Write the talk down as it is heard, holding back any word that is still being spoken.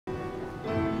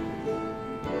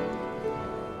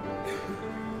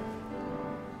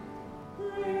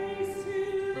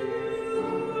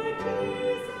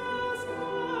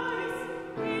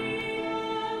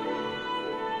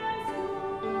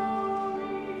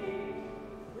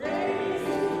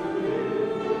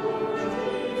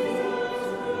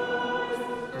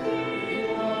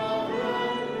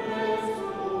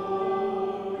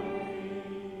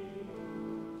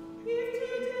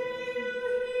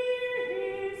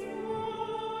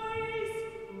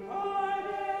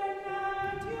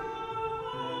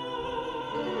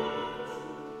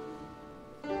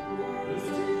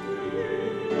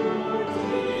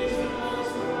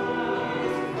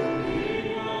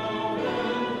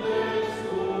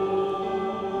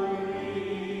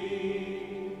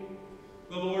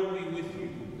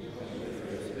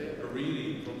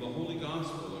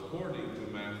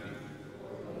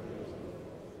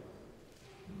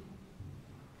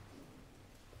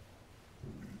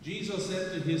Jesus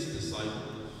said to his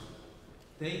disciples,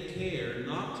 "Take care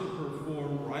not to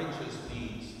perform righteous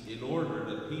deeds in order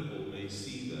that people may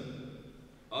see them.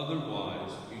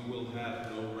 Otherwise, you will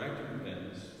have no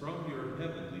recompense from your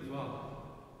heavenly Father.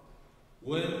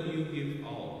 When you give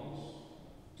alms,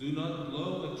 do not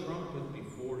blow a trumpet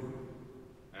before you,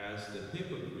 as the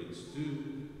hypocrites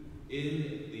do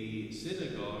in the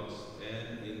synagogues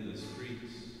and in the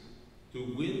streets,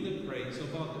 to win the praise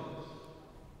of others.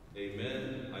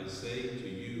 Amen, I say to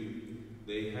you,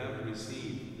 they have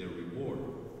received their reward.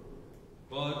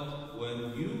 But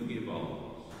when you give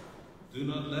alms, do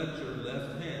not let your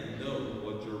left hand know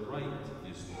what your right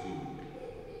is to do,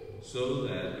 so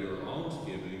that your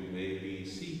almsgiving may be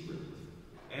secret,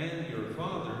 and your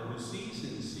Father who sees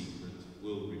in secret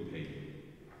will repay you.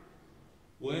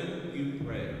 When you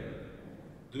pray,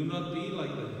 do not be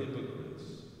like the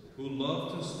hypocrites, who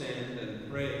love to stand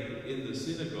and pray in the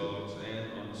synagogues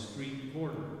and on street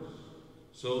corners,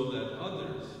 so that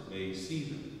others may see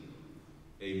them.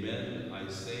 Amen, I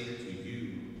say to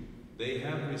you, they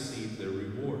have received their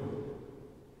reward.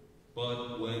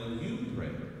 But when you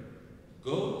pray,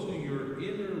 go to your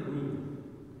inner room,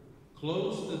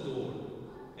 close the door,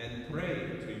 and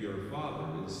pray to your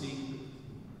Father in secret,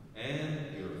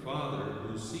 and your Father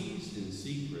who sees in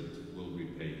secret will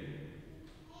repay you.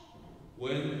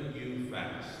 When you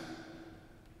fast,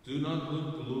 do not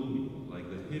look gloomy like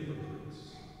the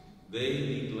hypocrites.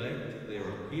 They neglect their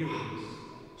appearance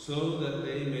so that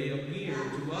they may appear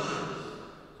to others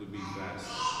to be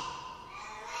fasting.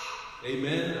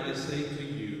 Amen, I say to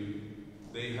you,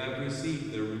 they have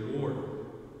received their reward.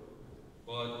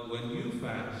 But when you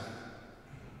fast,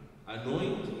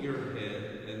 anoint your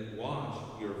head and wash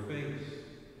your face,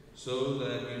 so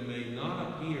that you may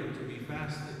not appear to be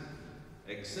fasting,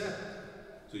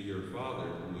 except to your Father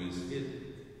who is hidden.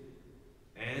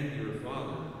 And your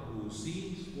Father who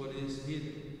sees what is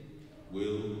hidden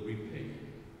will repay you.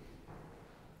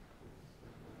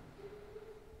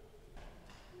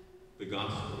 The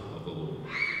Gospel of the Lord.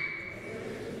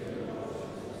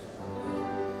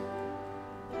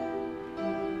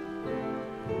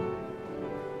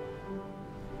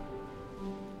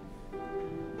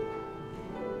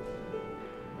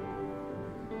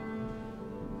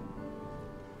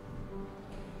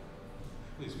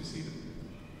 Please be seated.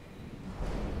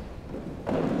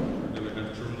 We're going to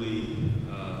have truly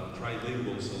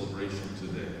trilingual celebration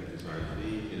today because our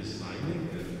theme is signing,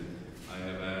 and I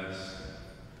have asked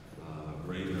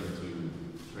Reina to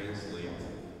translate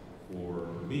for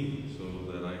me so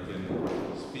that I can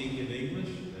speak in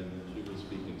English and she will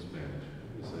speak in Spanish.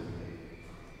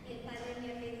 El Padre me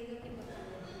ha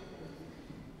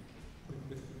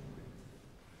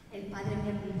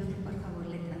pedido que por favor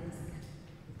le traduzca.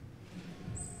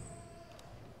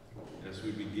 As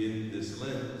we begin this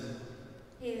Lent,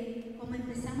 como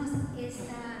empezamos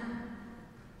esta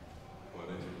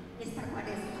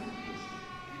cuaresma,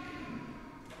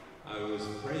 I was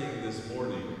praying this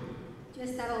morning, yo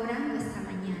estaba orando esta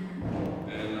mañana,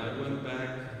 and I went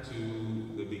back to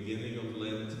the beginning of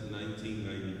Lent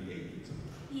 1998.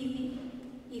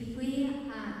 y fui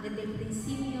desde el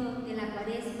principio de la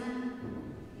cuaresma,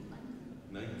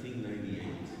 1998.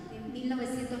 En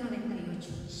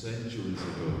 1998. Centuries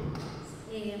ago.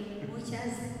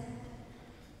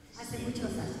 Hace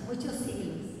muchos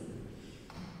siglos.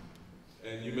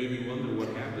 And you may be wondering what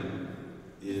happened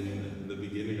in the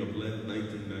beginning of Lent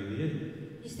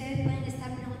 1998. Y ustedes pueden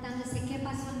estar preguntándose qué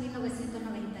pasó en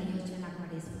 1998 en la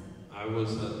cuaresma. I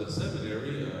was at the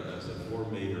seminary as a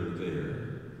formator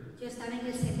there. Yo estaba en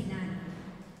el seminario.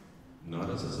 Not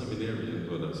as a seminarian,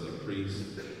 but as a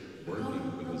priest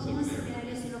working with the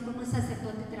seminary. Sino como un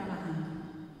sacerdote trabajando.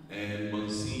 And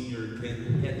Monsignor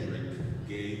Ken Hedrick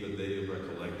gave a day of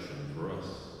recollection for us.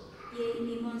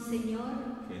 Y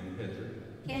Monseñor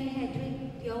Ken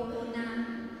Hedrick dio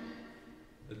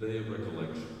a day of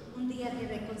recollection. Un día de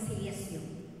reconciliación.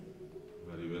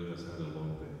 Maribel has had a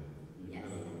long day. Yes.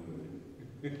 Had a long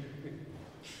day.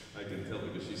 I can tell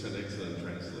because she's an excellent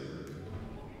translator.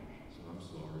 So I'm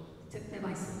sorry. Took me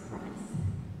by surprise.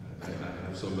 I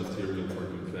have some material for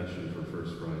confession for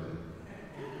First Friday.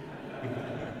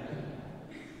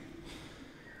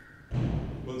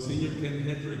 Monsignor Ken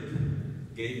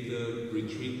Hedrick gave the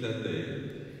retreat that day.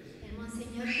 El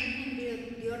Monseñor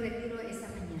Ken dio retiro esa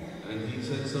mañana. And he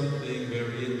said something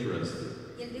very interesting.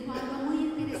 Y él dijo algo muy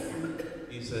interesante.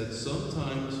 He said,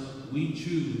 sometimes we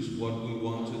choose what we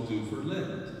want to do for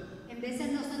Lent. En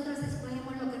veces nosotros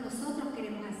escogemos lo que nosotros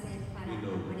queremos hacer para la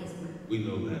cuaresma. We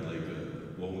know that, like,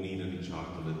 won't eat any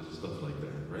chocolate, stuff like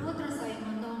that, right? Nosotros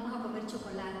sabemos, no vamos a comer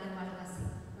chocolate o algo así.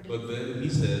 But then he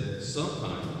said,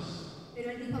 sometimes Pero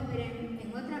él dijo, pero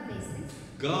en otra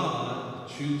God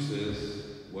chooses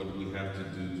what we have to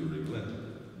do during Lent.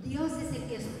 Dios es el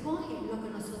que escoge lo que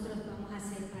nosotros vamos a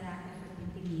hacer para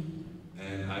arrepentimiento.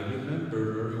 And I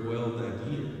remember very well that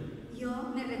year.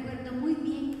 Yo me recuerdo muy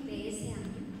bien de ese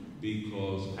año,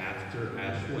 Because after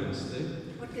Ash Wednesday,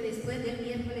 porque después del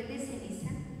miércoles de ceniza,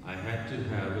 I had to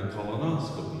have a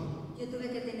colonoscopy. yo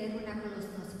tuve que tener una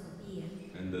colonoscopía.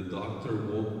 And the doctor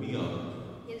woke me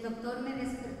up Y el doctor me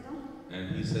despertó,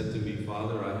 and he said to me,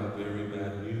 Father, I have very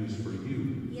bad news for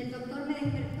you. y el doctor me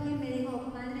despertó y me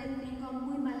dijo, padre, tengo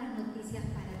muy malas noticias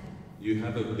para ti. You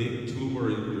have a big tumor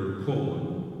in your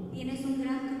colon Tienes un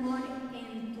gran tumor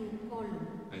en tu colon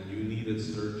and you needed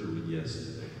surgery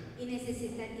yesterday. y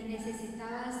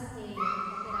necesitabas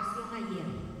operación ayer.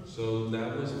 So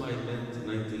that was my Lent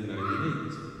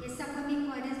 1998. Esa fue mi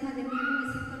cuaresma de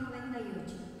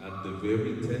 1998. At the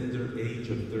very tender age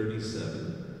of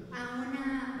 37, A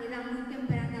una edad muy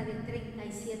temprana de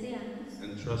 37 años.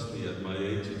 and trust me, at my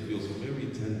age it feels very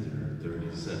tender at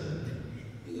 37.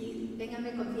 Y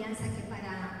téngame confianza que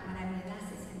para mi edad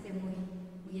se siente muy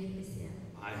especial.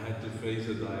 I had to face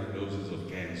a diagnosis of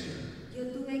cancer. Yo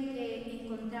tuve que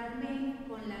encontrarme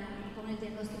con el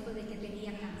diagnóstico de que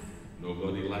tenía cáncer.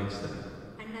 Nobody likes that.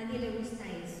 A nadie le gusta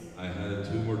eso. I had a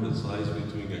tumor the size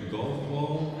between a golf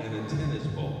ball and a tennis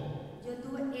ball. Yo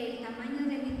tuve, el tamaño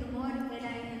de mi tumor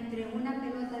era entre una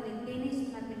pelota de tenis y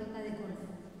una pelota de golf.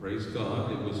 Praise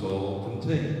God, it was all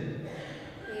contained.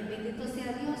 Bendito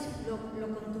sea Dios, lo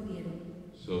contuvieron.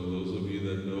 So those of you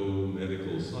that know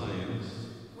medical science,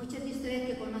 Muchos de ustedes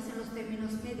que conocen los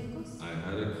términos médicos, I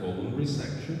had a colon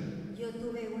resection, yo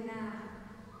tuve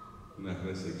una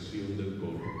resección del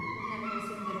colon, una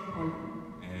regresión del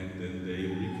colon. and then they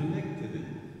reconnected it.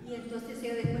 Y entonces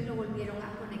ellos después lo volvieron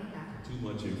a conectar. Too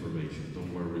much information,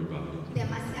 don't worry about it.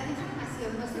 Demasiada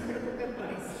información, no se preocupen por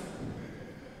eso.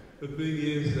 The thing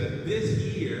is that this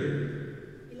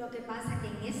year, Y lo que pasa que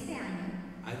en este año,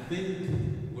 I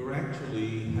think we're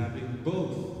actually having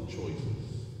both choices.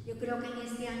 yo creo que en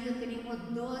este año tenemos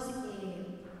dos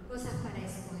cosas para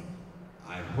escoger.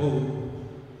 I hope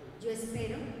Yo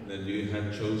espero that you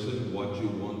have chosen what you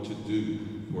want to do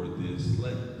for this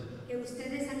Lent. que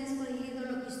ustedes han escogido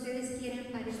lo que ustedes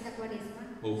quieren para esta cuaresma.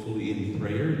 Hopefully in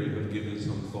prayer you have given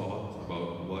some thought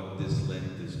about what this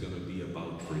Lent is going to be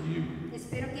about for you.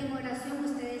 Espero que en oración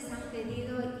ustedes han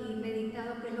pedido y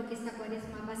meditado qué es lo que esta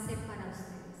cuaresma va a ser para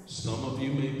ustedes. Some of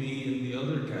you may be in the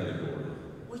other category,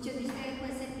 Muchos de ustedes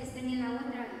puede ser que estén en la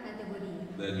otra categoría,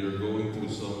 that you're going through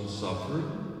some suffering,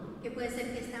 que puede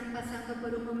ser que están pasando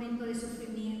por un momento de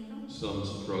sufrimiento, some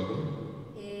struggle,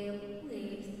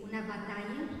 una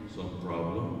batalla, some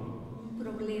problem, un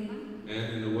problema,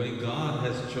 and in a way God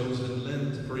has chosen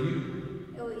Lent for you.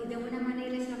 y de una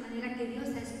manera es la manera que Dios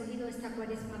ha escogido esta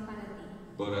cuaresma para ti.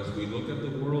 But as we look at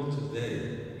the world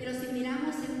today, Pero si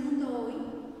miramos el mundo hoy,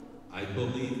 I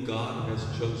believe God has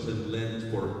chosen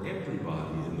Lent for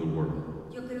everybody in the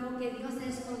world. yo creo que Dios ha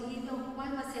escogido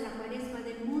cuál va a ser la cuaresma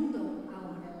del mundo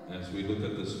ahora. As we look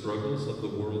at the struggles of the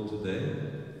world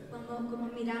today, Como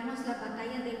miramos la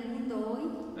batalla del mundo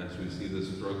hoy, as we see the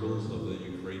struggles of the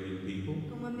Ukrainian people,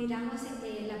 como miramos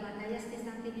las batallas que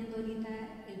están teniendo ahorita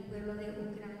el pueblo de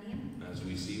Ucrania, as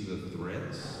we see the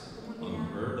threats como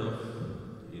unheard of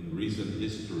in recent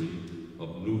history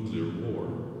of nuclear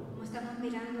war, estamos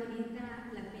mirando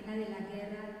ahorita la pena de la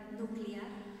guerra nuclear,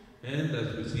 and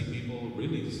as we see people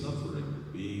really suffering,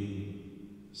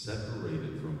 being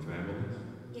separated from families,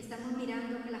 y estamos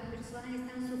mirando que las personas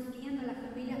están sufriendo, las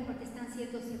familias, porque están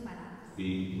siendo separadas.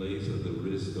 being placed at the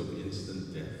risk of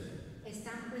instant death,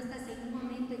 Están puestas en un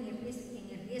momento en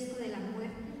el riesgo de la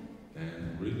muerte,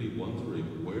 and really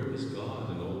wondering, where is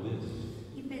God in all this?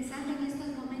 y pensando en estos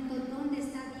momentos, ¿dónde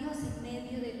está Dios en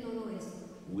medio de todo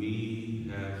esto? We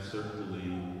have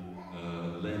certainly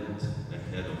Lent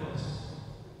ahead of us.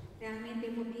 Realmente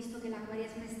hemos visto que la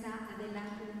cuaresma está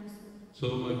adelante de nosotros.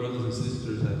 So, my brothers and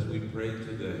sisters, as we pray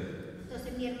today,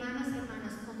 Entonces, mis hermanos y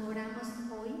hermanas, como oramos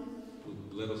hoy,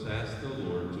 let us ask the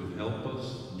Lord to help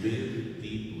us live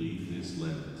deeply this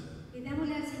Lent.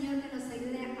 pidámosle al Señor que nos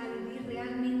ayude a vivir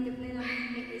realmente,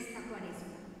 plenamente esta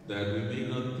cuaresma. That we may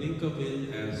not think of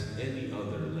it as any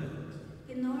other Lent.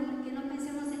 Que no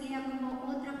pensemos en ella como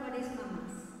otra cuaresma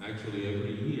más. Actually,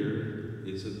 every year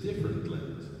it's a different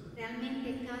Lent.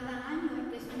 Realmente cada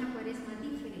año es una cuaresma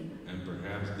diferente. And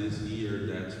perhaps this year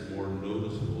that's more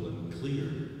noticeable and clear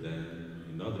than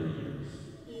in other years.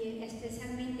 Y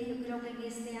especialmente yo creo que en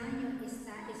este año es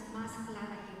más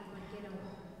clara que cualquier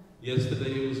otra.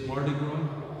 Yesterday it was Mardi Gras,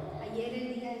 Ayer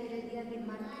era el día de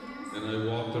Miércoles and I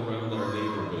walked around our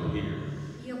neighborhood here.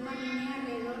 y yo caminé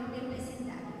alrededor del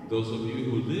vecindario. Those of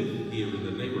you who live here in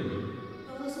the neighborhood,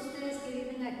 Todos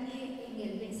aquí en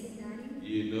el vecindario,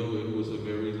 you know it was a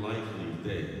very lively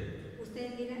day.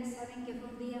 ustedes miran, saben que fue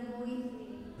un día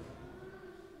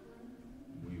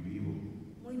Muy vivo.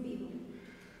 muy vivo.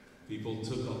 People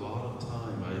took a lot of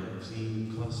time. I've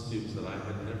seen costumes that I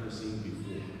had never seen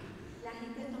before. La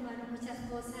gente tomaron muchas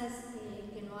cosas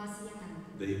que no hacían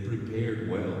antes. They prepared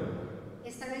well.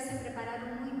 Esta vez se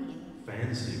prepararon muy bien.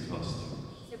 Fancy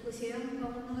costumes. Se pusieron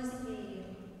con unos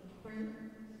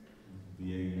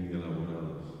Bien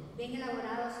elaborados. bien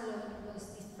elaborados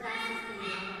los disfraces que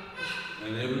llevaban.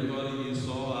 And everybody you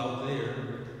saw out there,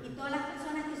 Y todas las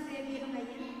personas que ustedes vieron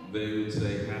allá, they would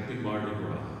say Happy Mardi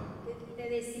Gras le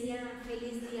decían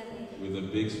feliz día de with a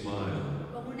big smile.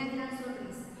 con una gran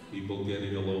sonrisa. People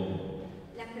getting along.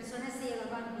 Las personas se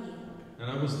llevaban bien. And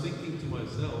I was thinking to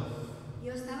myself,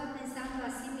 Yo estaba pensando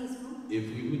a sí mismo, if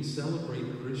we would celebrate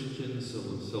Christian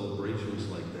celebrations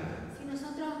like that, si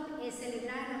nosotros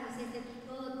celebráramos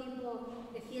todo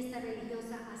tipo de fiesta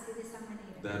religiosa así de esa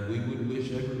manera, that we would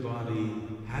wish everybody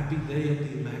Happy Day of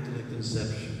the Immaculate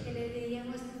Conception, que le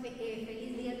diríamos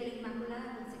feliz día de la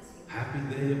Inmaculada Concepción, Happy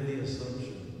Day of the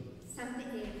Assumption,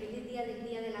 feliz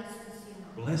día de la Asunción,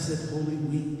 Blessed Holy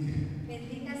Week,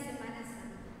 bendita Semana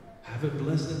Santa, have a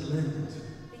blessed Lent.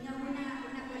 tengan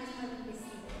una cuaresma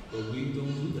bendecida. But we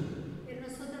don't do that. Pero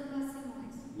nosotros no hacemos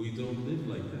eso, We don't live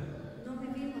like that. no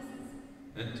vivimos así.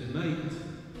 And tonight,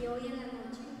 Y hoy en la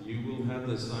noche, you will have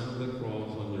the sign of the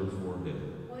cross on your forehead.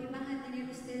 hoy van a tener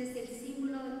ustedes el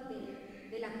símbolo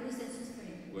de la cruz en sus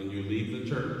frentes. When you leave the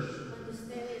church, Cuando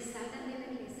ustedes salgan de la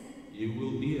iglesia, you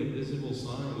will be a visible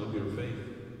sign of your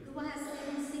faith. tú vas a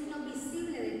ser un signo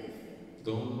visible de tu fe.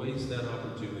 Don't waste that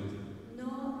opportunity.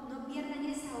 No pierdan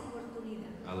esa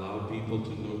oportunidad. Allow people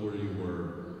to know where you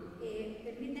were.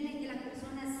 Permítanle que las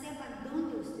personas sepan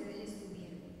dónde ustedes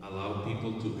estuvieron. Allow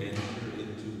people to enter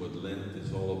into what Lent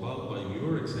is all about by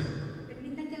your example.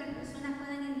 Permitan que las personas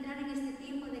puedan entrar en este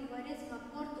tiempo de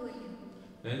cuaresma por tu ejemplo.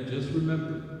 And just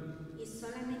remember Y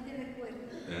solamente recuerda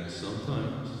that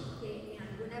sometimes que en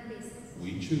algunas veces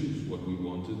we choose what we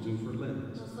want to do for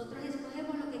Lent. nosotros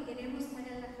escogemos lo que queremos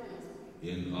para la cuaresma.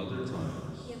 In other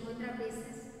times, Y en otras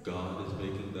veces God is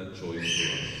making that choice for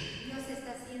us. Dios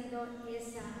está haciendo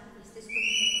está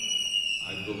escogiendo.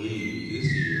 I believe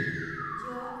this year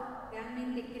Yo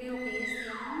realmente creo que este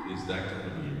año is that kind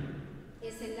of year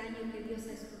es el año que Dios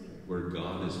ha escogido, where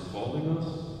God is calling us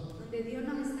donde Dios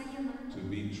nos está llamando to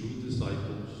be true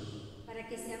disciples, para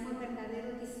que seamos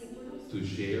verdaderos discípulos, to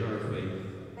share our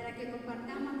faith, para que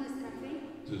compartamos nuestra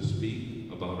fe, to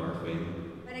speak about our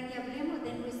faith, para que hablemos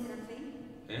de nuestra fe,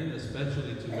 and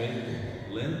especially to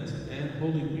make Lent and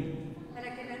Holy Week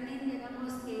para que realmente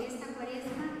hagamos que esta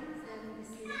cuaresma sea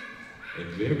bendecida, a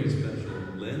very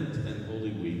special Lent and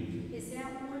Holy Week que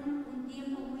sea un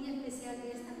tiempo muy especial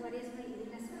de esta cuaresma y de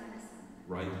una Semana Santa,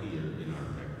 right here in our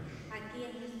parish. aquí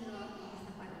en nuestra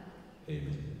palabra.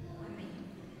 Amen.